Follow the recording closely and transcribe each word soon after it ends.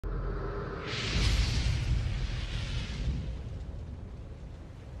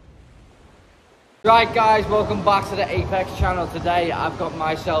Right guys, welcome back to the Apex channel. Today I've got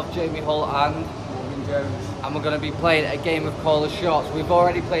myself, Jamie Hull and Morgan Jones. And we're going to be playing a game of Call of Shots. We've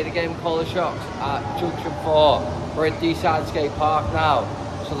already played a game of Call of Shots at Junction 4. We're at Deeside Skatepark now.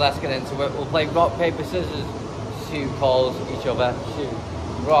 So let's get into it. We'll play rock, paper, scissors, shoot, calls each other. Shoot.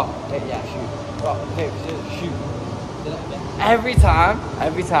 Rock, yeah, shoot. Rock, paper, scissors, shoot. Every time.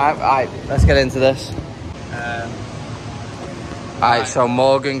 Alright, let's get into this. Alright, so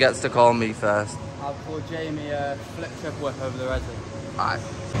Morgan gets to call me first. I'll call Jamie a flip trip whip over the resin. Alright.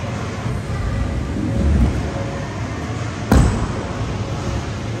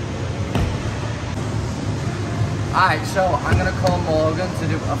 Alright, so I'm gonna call Morgan to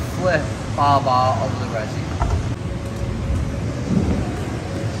do a flip bar over the resi.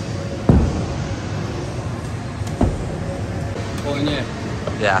 Calling you?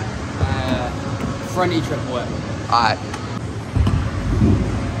 Yeah. Fronty trip whip. Alright.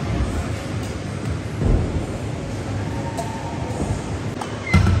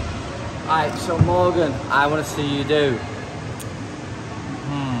 Alright, so Morgan, I want to see you do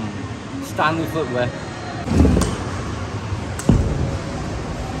Stanley flip whip.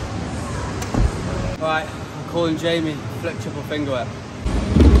 Alright, I'm calling Jamie flip triple finger whip.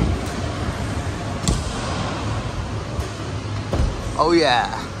 Oh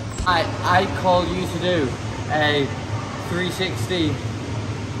yeah. I call you to do a 360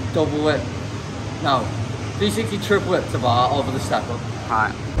 double whip. No, 360 triple whip to bar over the step up.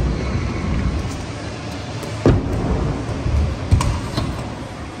 Alright.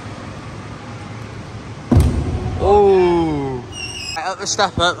 Oh. At the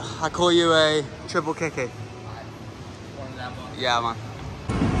step up, I call you a triple kicky. One of them ones. Yeah, man.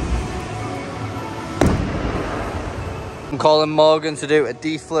 I'm calling Morgan to do a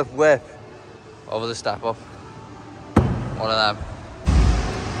D flip whip over the step up. One of them.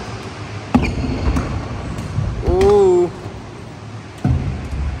 Ooh.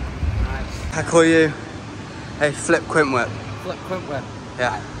 Nice. I call you a flip quint whip. Flip quint whip.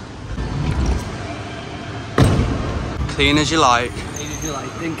 Yeah. Clean as you like.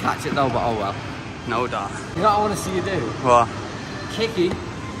 Didn't catch it though, but oh well. No doubt. You know what I want to see you do? What? Kicky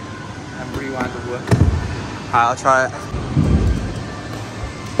and rewind the whip. Alright, I'll try it.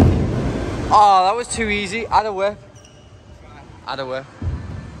 Oh, that was too easy. Add a whip. Add a whip.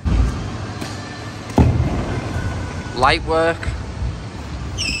 Light work.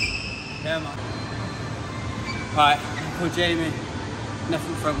 Yeah, man. Right, I'll call Jamie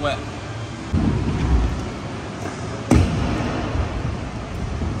nothing front whip.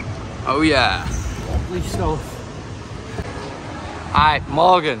 Oh yeah. Lovely stuff. Alright,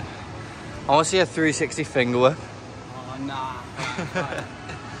 Morgan. I want to see a 360 finger whip. Oh, nah.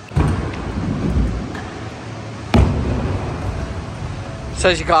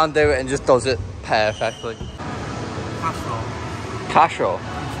 Says you can't do it and just does it perfectly. Cash roll. Cash roll.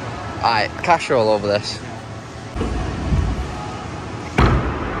 Alright, cash roll over this.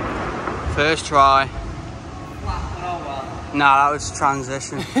 First try. Nah, that was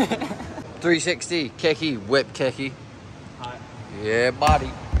transition. 360, kicky, whip kicky. Right. Yeah, body.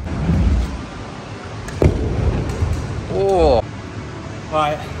 Oh.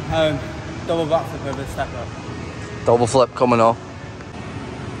 Right, double backflip over the step up. Double flip coming up.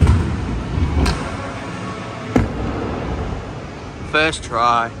 First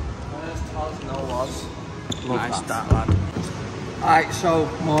try. First toss, no loss. Nice start, lad. Alright, so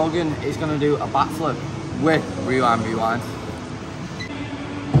Morgan is going to do a backflip with rewind.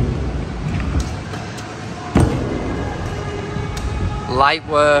 Light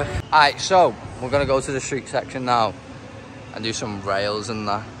work. Alright, so we're going to go to the street section now and do some rails and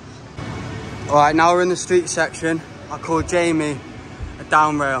that. Alright, now we're in the street section. I call Jamie a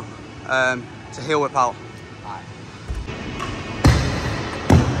down rail to heel whip out.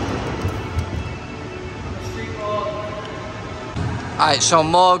 Alright, so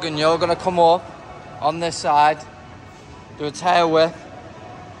Morgan, you're going to come up on this side, do a tail whip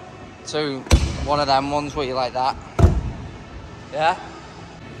to one of them ones where you like that. Yeah?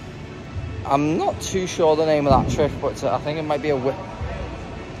 I'm not too sure the name of that trick, but I think it might be a whip.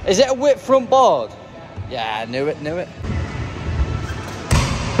 Is it a whip front board? Yeah, knew it.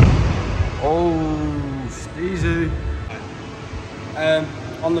 Oh, easy.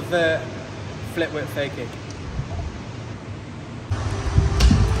 On the vert, flip whip fake kick.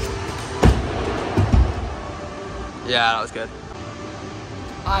 Yeah, that was good.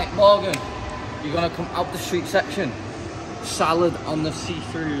 Alright, Morgan, you're gonna come out the street section. Salad on the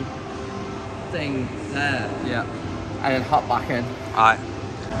see-through thing there. Yeah. And then hop back in. Alright.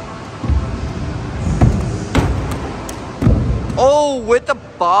 Oh, with the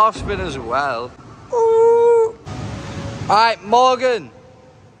bar spin as well. Ooh. Alright, Morgan.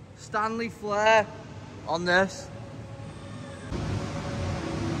 Stanley Flare on this.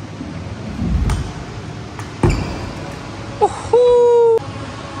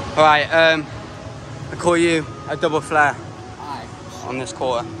 Alright, I call you a double flare Aye. on this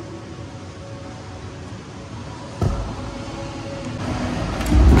quarter.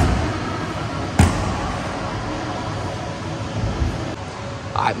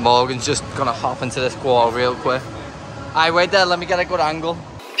 Alright, Morgan's just gonna hop into this quarter real quick. Alright, wait there, let me get a good angle.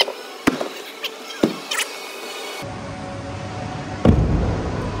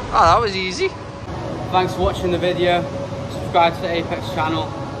 Oh, that was easy. Thanks for watching the video. Subscribe to the Apex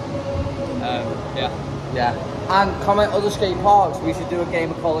channel. Yeah. And comment other skate parks. We should do a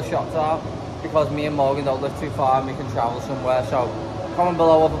game of call the shots out because me and Morgan don't live too far and we can travel somewhere. So comment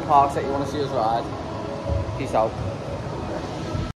below other parks that you want to see us ride. Peace out.